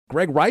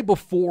Greg, right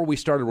before we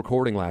started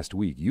recording last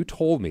week, you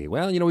told me,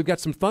 well, we've got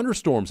some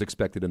thunderstorms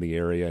expected in the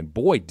area, and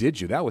boy, did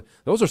you.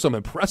 Those are some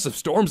impressive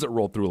storms that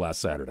rolled through last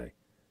Saturday.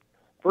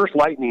 First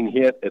lightning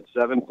hit at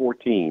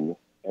 7:14,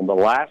 and the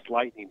last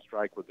lightning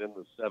strike within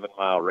the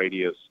 7-mile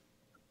radius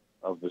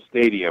of the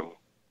stadium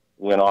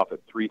went off at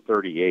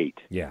 3:38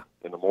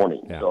 in the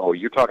morning. Yeah. So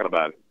you're talking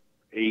about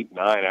 8-9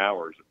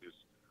 hours of just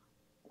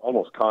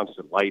almost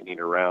constant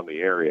lightning around the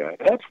area. And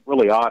that's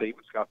really odd.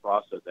 Even Scott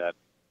Frost said that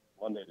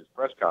Monday at his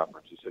press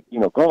conference. He said,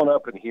 going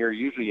up in here,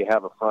 usually you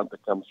have a front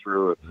that comes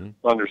through, a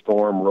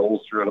thunderstorm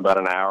rolls through in about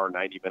an hour,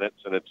 90 minutes,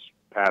 and it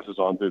passes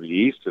on through the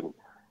east, and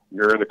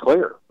you're in the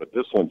clear. But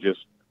this one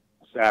just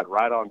sat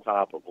right on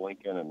top of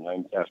Lincoln and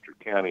Lancaster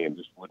County and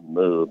just wouldn't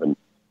move. And,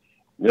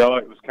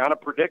 it was kind of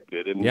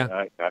predicted. And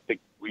I think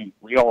we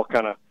all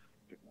kind of,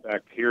 in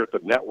fact, here at the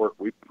network,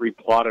 we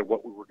pre-plotted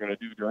what we were going to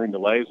do during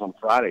delays on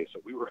Friday. So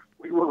we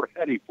were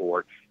ready for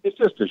it. It's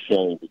just a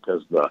shame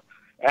because the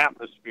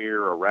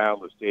atmosphere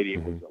around the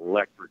stadium was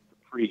electric.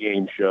 The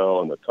pregame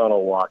show and the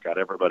tunnel walk got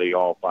everybody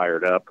all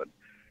fired up. And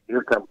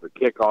here comes the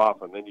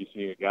kickoff, and then you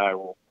see a guy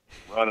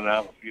running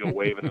out in the field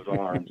waving his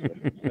arms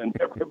and send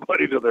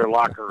everybody to their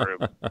locker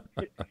room.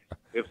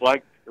 It's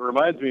like, it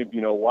reminds me of,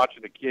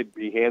 watching a kid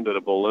be handed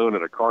a balloon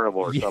at a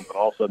carnival or something.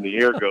 All of a sudden the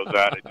air goes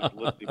out and just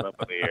lifts him up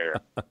in the air.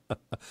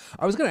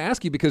 I was going to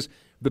ask you, because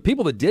the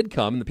people that did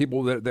come, the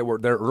people that were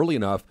there early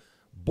enough,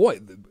 boy,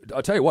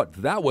 I'll tell you what,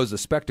 that was a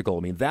spectacle. I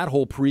mean, that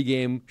whole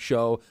pregame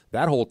show,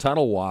 that whole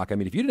tunnel walk, I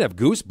mean, if you didn't have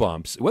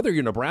goosebumps, whether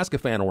you're a Nebraska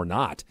fan or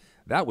not,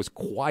 that was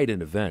quite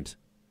an event.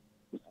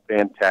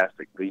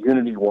 Fantastic. The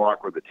Unity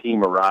Walk, where the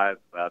team arrived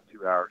about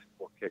 2 hours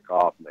before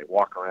kickoff, and they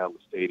walk around the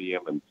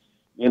stadium and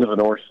into the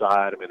north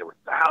side. I mean, there were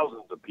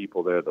thousands of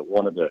people there that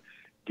wanted to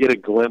get a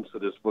glimpse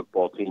of this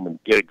football team and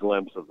get a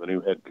glimpse of the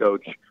new head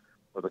coach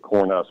for the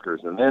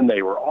Cornhuskers. And then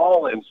they were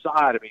all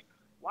inside. I mean,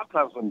 a lot of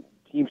times when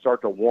teams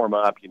start to warm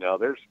up,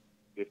 there's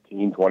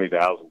 15,000,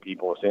 20,000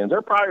 people in the stands.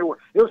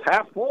 It was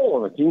half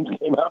full, and the teams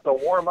came out to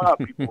warm up.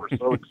 People were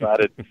so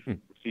excited to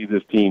see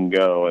this team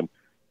go. And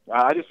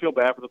I just feel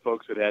bad for the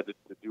folks that had to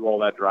do all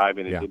that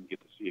driving and didn't get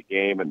to see a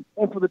game, and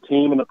for the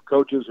team and the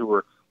coaches who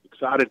were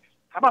excited.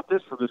 How about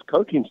this for this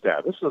coaching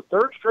staff? This is the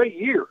third straight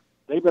year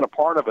they've been a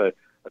part of a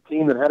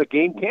team that had a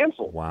game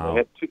canceled. Wow. They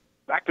had 2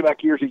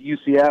 back-to-back years at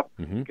UCF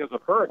because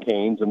of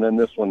hurricanes, and then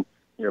this one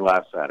here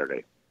last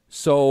Saturday.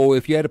 So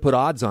if you had to put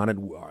odds on it,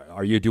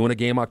 are you doing a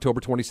game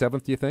October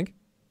 27th, do you think?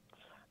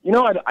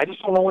 I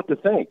just don't know what to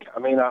think.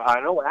 I mean,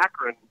 I know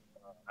Akron,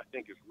 I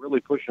think, is really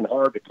pushing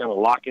hard to kind of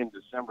lock in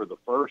December the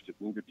 1st if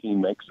neither team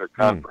makes their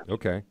conference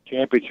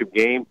championship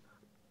game,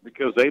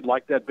 because they'd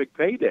like that big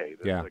payday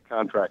that the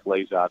contract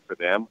lays out for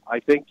them. I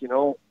think,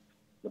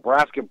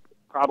 Nebraska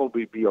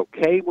probably be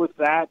okay with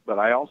that, but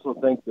I also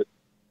think that,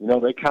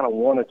 they kind of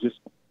want to just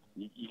 –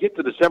 you get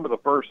to December the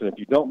 1st, and if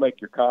you don't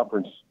make your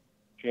conference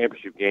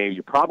championship game,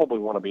 you probably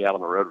want to be out on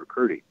the road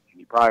recruiting.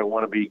 You probably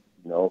want to be,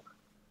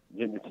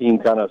 getting the team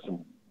kind of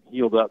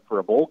healed up for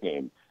a bowl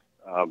game.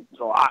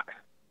 So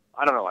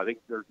I don't know. I think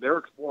they're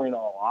exploring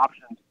all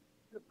options.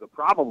 The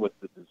problem with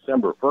the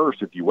December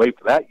 1st, if you wait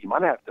for that, you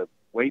might have to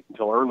wait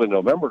until early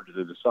November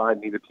to decide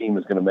neither team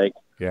is going to make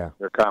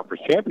their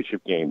conference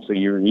championship game. So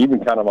you're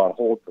even kind of on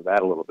hold for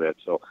that a little bit.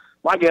 So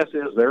my guess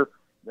is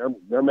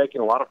they're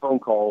making a lot of phone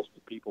calls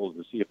to people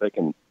to see if they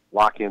can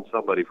lock in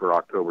somebody for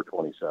October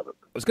 27th. I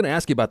was going to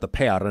ask you about the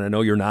payout, and I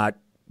know you're not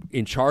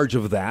in charge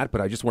of that,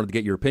 but I just wanted to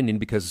get your opinion,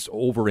 because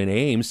over in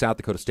Ames, South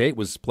Dakota State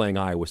was playing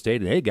Iowa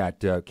State, and they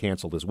got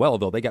canceled as well,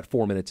 though they got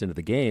 4 minutes into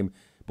the game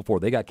before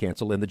they got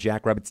canceled, and the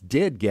Jackrabbits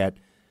did get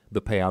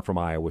the payout from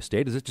Iowa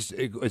State. Is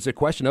it a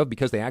question of,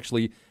 because they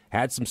actually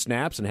had some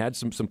snaps and had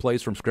some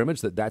plays from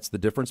scrimmage, that's the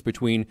difference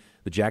between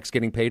the Jacks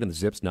getting paid and the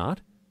Zips not?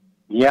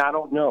 Yeah, I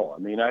don't know. I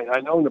mean, I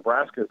know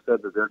Nebraska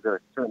said that they're going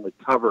to certainly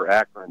cover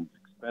Akron's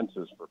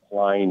expenses for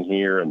flying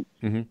here and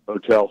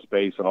hotel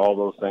space and all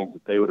those things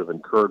that they would have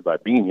incurred by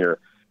being here.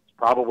 It's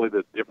probably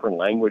the different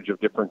language of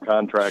different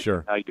contracts,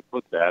 how you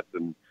put that.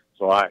 And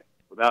so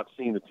without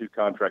seeing the two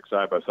contracts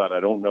side by side, I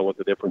don't know what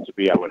the difference would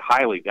be. I would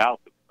highly doubt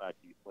that the fact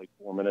that you played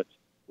 4 minutes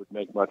would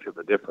make much of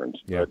a difference.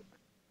 Yeah.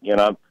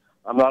 But,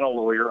 I'm not a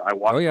lawyer. I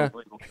watch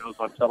legal shows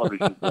on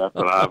television, but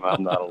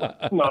I'm not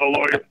a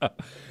lawyer.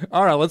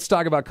 All right, let's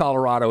talk about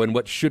Colorado and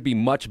what should be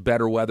much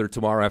better weather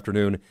tomorrow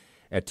afternoon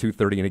at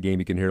 2:30 in a game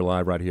you can hear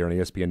live right here on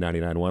ESPN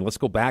 99.1. Let's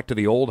go back to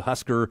the old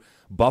Husker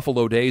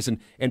Buffalo days,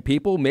 and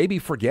people maybe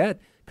forget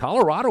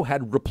Colorado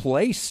had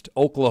replaced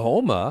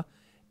Oklahoma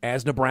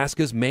as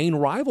Nebraska's main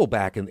rival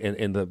back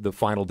in the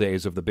final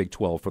days of the Big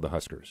 12 for the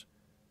Huskers.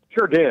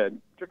 Sure did,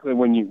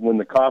 particularly when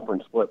the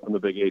conference split from the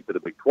Big 8 to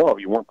the Big 12.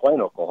 You weren't playing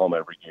Oklahoma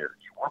every year.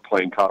 You weren't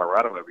playing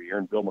Colorado every year,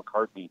 and Bill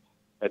McCartney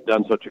had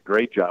done such a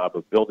great job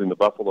of building the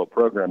Buffalo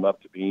program up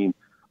to being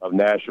of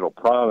national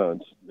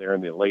prominence there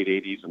in the late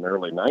 80s and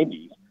early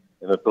 90s,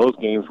 and that those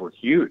games were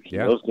huge.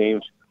 Yeah. Those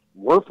games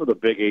were for the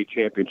Big 8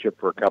 championship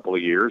for a couple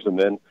of years, and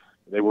then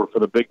they were for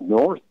the Big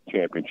North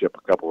championship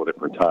a couple of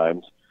different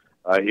times.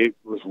 It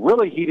was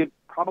really heated,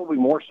 probably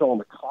more so on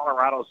the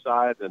Colorado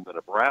side than the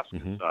Nebraska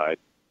side.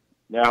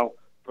 Now,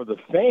 for the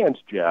fans,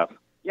 Jeff,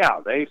 yeah,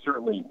 they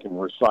certainly can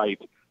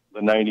recite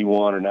the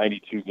 91 or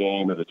 92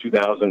 game or the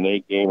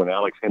 2008 game when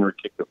Alex Henry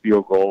kicked the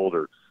field goal,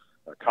 or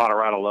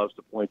Colorado loves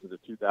to point to the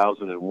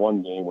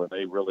 2001 game where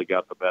they really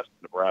got the best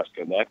of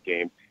Nebraska in that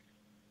game.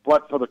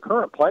 But for the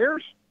current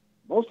players,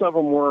 most of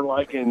them were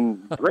like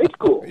in grade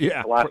school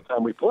the last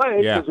time we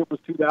played, because it was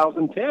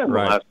 2010 the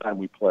last time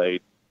we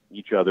played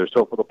each other.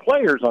 So for the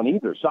players on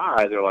either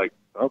side, they're like,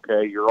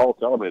 okay, you're all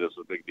telling me this is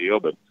a big deal,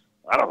 but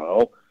I don't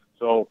know.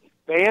 So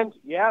fans,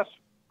 yes,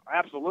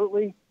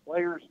 absolutely.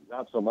 Players,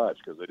 not so much,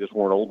 because they just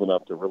weren't old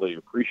enough to really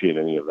appreciate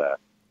any of that.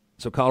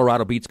 So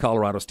Colorado beats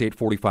Colorado State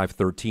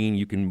 45-13.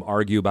 You can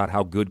argue about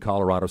how good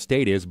Colorado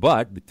State is,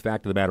 but the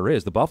fact of the matter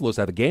is the Buffaloes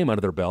have a game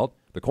under their belt.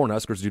 The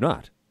Cornhuskers do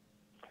not.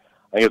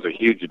 I think it's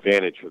a huge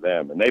advantage for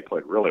them, and they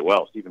played really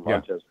well. Stephen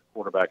Montez, the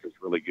quarterback, is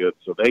really good.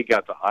 So they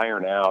got to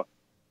iron out,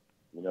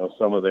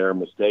 some of their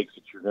mistakes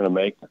that you're going to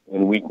make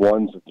in week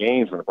ones of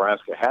games where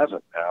Nebraska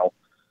hasn't. Now,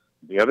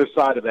 the other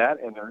side of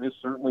that, and there is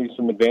certainly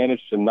some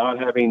advantage to not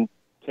having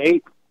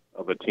tape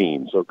of a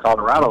team. So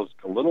Colorado's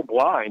a little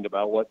blind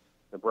about what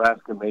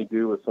Nebraska may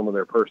do with some of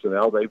their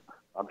personnel. They've,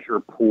 I'm sure,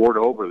 poured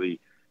over the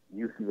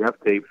UCF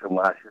tapes from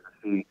last year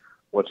to see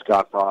what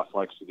Scott Frost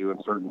likes to do in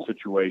certain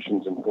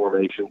situations and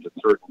formations at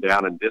certain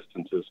down and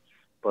distances,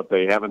 but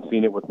they haven't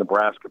seen it with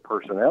Nebraska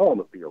personnel on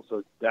the field.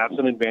 So that's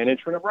an advantage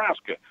for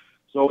Nebraska.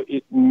 So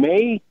it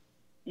may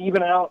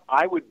even out.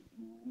 I would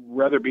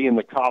rather be in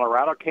the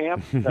Colorado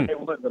camp than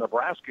the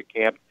Nebraska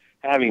camp,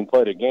 having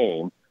played a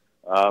game.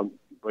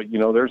 But,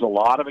 there's a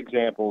lot of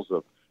examples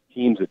of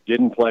teams that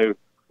didn't play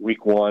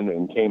week one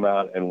and came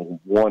out and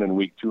won in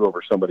week two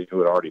over somebody who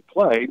had already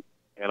played.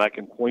 And I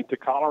can point to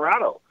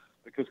Colorado,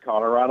 because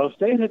Colorado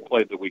State had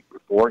played the week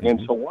before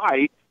against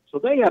Hawaii, so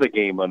they had a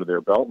game under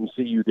their belt, and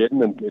CU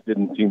didn't, and it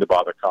didn't seem to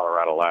bother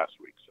Colorado last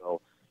week. So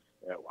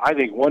I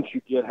think once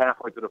you get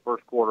halfway through the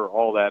first quarter,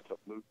 all that's a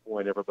moot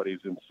point. Everybody's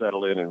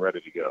settled in and ready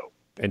to go.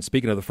 And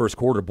speaking of the first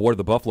quarter, boy,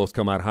 the Buffaloes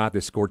come out hot. They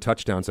scored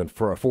touchdowns on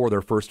four of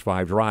their first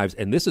 5 drives,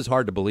 and this is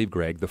hard to believe,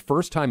 Greg. The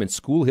first time in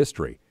school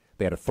history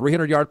they had a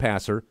 300-yard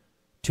passer,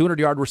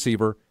 200-yard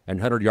receiver, and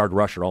 100-yard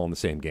rusher all in the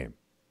same game.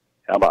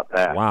 How about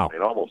that? Wow. I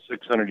mean, almost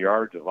 600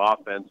 yards of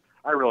offense.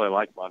 I really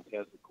like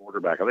Montez, the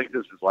quarterback. I think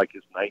this is like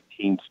his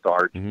 19th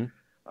start.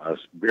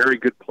 Very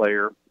good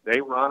player.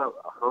 They run a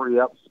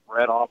hurry-up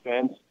spread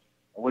offense,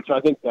 which I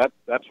think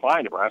that's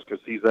fine. Nebraska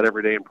sees that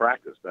every day in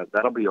practice.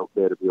 That'll be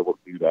okay to be able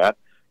to do that.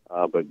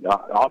 But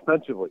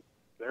offensively,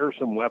 there are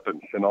some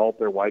weapons. Chenault,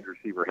 their wide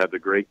receiver, had the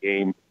great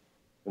game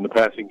in the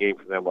passing game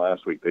for them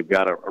last week. They've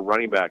got a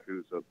running back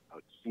who's a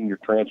senior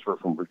transfer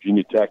from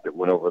Virginia Tech that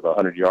went over the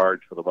 100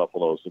 yards for the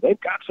Buffaloes. So they've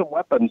got some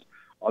weapons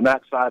on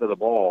that side of the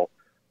ball.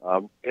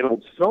 And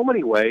in so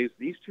many ways,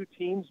 these two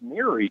teams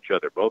mirror each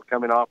other, both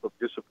coming off of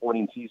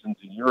disappointing seasons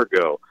a year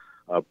ago.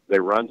 They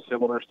run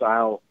similar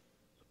style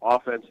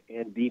offense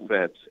and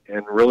defense,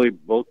 and really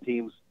both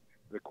teams,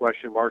 the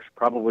question marks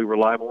probably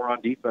rely more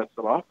on defense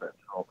than offense.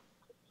 So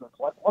it's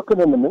like looking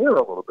in the mirror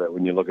a little bit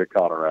when you look at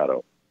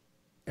Colorado.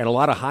 And a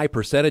lot of high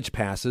percentage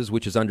passes,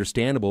 which is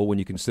understandable when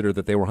you consider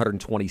that they were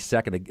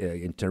 122nd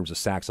in terms of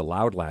sacks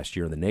allowed last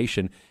year in the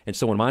nation. And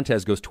so when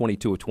Montez goes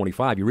 22 of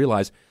 25, you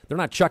realize they're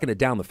not chucking it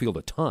down the field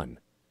a ton.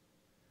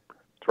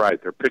 That's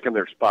right. They're picking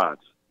their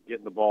spots,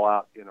 getting the ball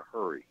out in a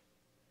hurry.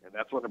 And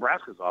that's what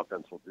Nebraska's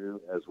offense will do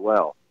as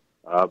well.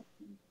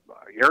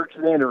 Eric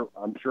Chenander,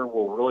 I'm sure,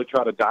 will really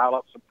try to dial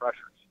up some pressures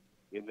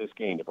in this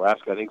game.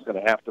 Nebraska, I think, is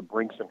going to have to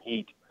bring some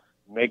heat,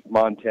 make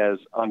Montez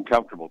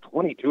uncomfortable.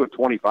 22 of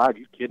 25,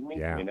 you kidding me?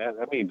 Yeah. I mean,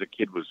 that means the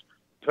kid was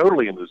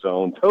totally in the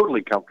zone,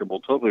 totally comfortable,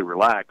 totally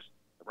relaxed.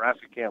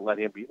 Nebraska can't let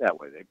him be that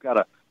way. They've got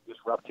to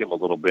disrupt him a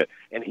little bit.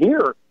 And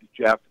here,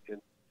 Jeff,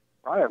 and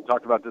probably haven't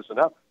talked about this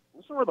enough,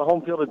 this is where the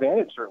home field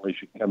advantage certainly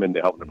should come in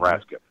to help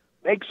Nebraska.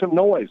 Make some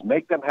noise.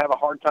 Make them have a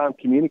hard time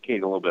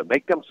communicating a little bit.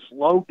 Make them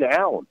slow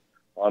down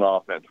on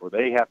offense where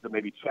they have to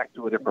maybe check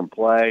to a different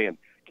play and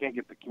can't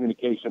get the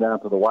communication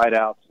out to the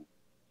wideouts.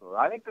 So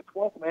I think the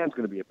 12th man is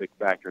going to be a big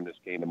factor in this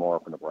game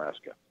tomorrow for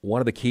Nebraska. One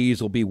of the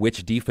keys will be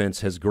which defense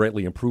has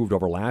greatly improved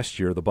over last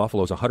year. The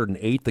Buffaloes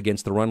 108th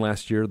against the run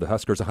last year. The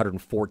Huskers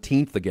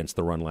 114th against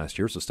the run last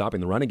year. So stopping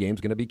the running game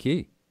is going to be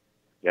key.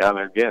 Yeah, and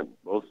again,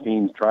 both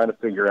teams trying to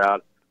figure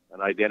out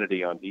an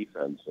identity on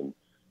defense. And,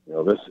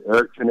 this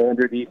Eric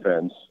Chenander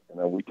defense,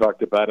 we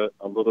talked about it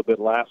a little bit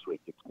last week.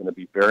 It's going to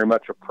be very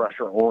much a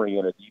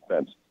pressure-oriented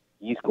defense.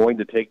 He's going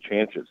to take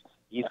chances.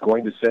 He's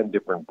going to send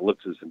different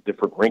blitzes and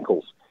different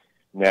wrinkles.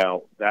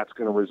 Now, that's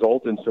going to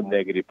result in some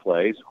negative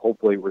plays,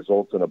 hopefully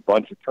results in a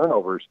bunch of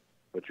turnovers,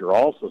 but you're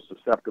also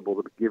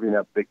susceptible to giving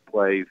up big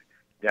plays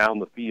down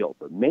the field.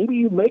 But maybe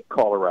you make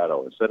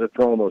Colorado, instead of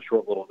throwing those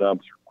short little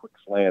dumps or quick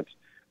slants,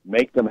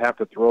 make them have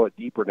to throw it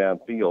deeper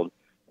downfield,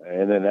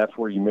 and then that's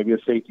where you maybe a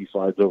safety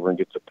slides over and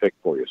gets a pick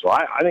for you. So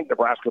I think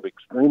Nebraska will be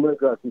extremely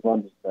aggressive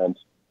on defense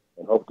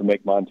and hope to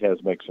make Montez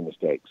make some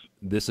mistakes.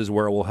 This is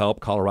where it will help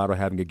Colorado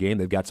having a game.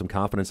 They've got some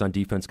confidence on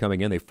defense coming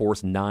in. They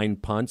forced 9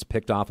 punts,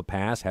 picked off a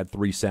pass, had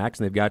 3 sacks,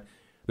 and they've got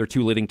their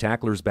 2 leading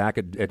tacklers back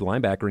at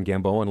linebacker in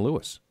Gamboa and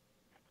Lewis.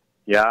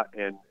 Yeah,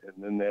 and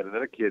then they had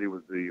another kid who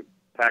was the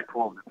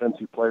Pac-12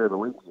 Defensive Player of the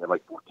Week. He had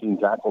like 14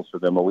 tackles for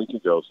them a week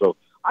ago. So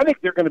I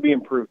think they're going to be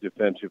improved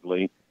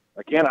defensively.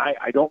 Again,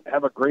 I don't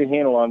have a great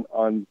handle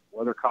on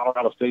whether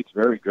Colorado State's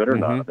very good or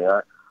not. I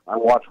mean, I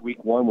watched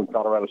week 1 when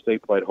Colorado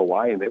State played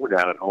Hawaii, and they were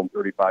down at home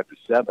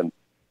 35-7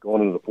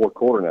 going into the fourth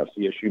quarter. Now,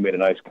 CSU made a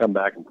nice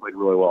comeback and played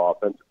really well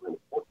offensively in the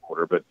fourth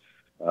quarter, but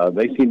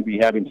they seem to be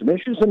having some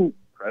issues, and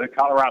credit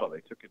Colorado.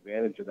 They took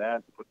advantage of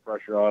that, put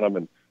pressure on them,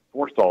 and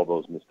forced all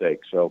those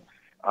mistakes. So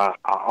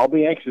I'll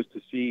be anxious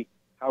to see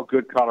how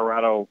good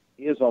Colorado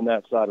is on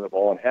that side of the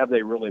ball, and have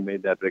they really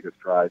made that big a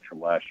stride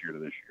from last year to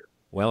this year.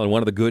 Well, and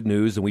one of the good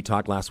news, and we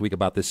talked last week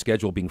about this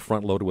schedule being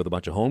front-loaded with a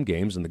bunch of home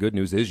games, and the good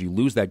news is you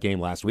lose that game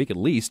last week at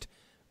least.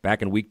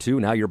 Back in week 2,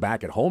 now you're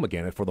back at home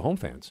again for the home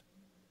fans.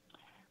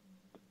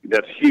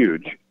 That's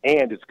huge,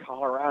 and it's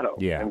Colorado.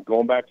 Yeah. And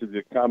going back to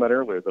the comment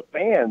earlier, the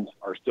fans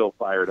are still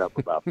fired up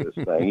about this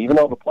thing. Even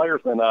though the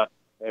players may not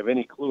have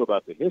any clue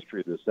about the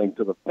history of this thing,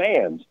 to the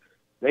fans,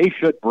 they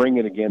should bring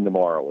it again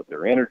tomorrow with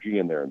their energy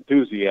and their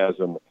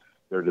enthusiasm,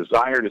 their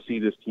desire to see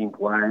this team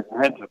play,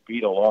 and to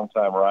beat a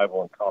longtime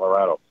rival in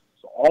Colorado.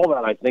 So all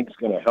that, I think, is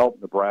going to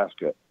help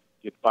Nebraska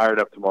get fired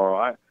up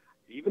tomorrow.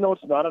 Even though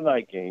it's not a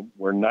night game,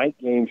 where night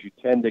games you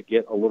tend to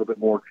get a little bit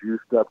more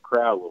juiced-up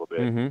crowd a little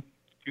bit.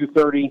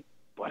 2:30,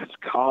 but it's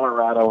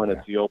Colorado, and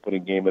it's the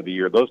opening game of the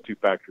year. Those two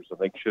factors, I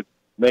think, should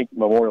make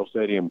Memorial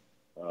Stadium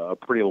a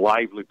pretty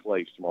lively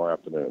place tomorrow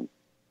afternoon.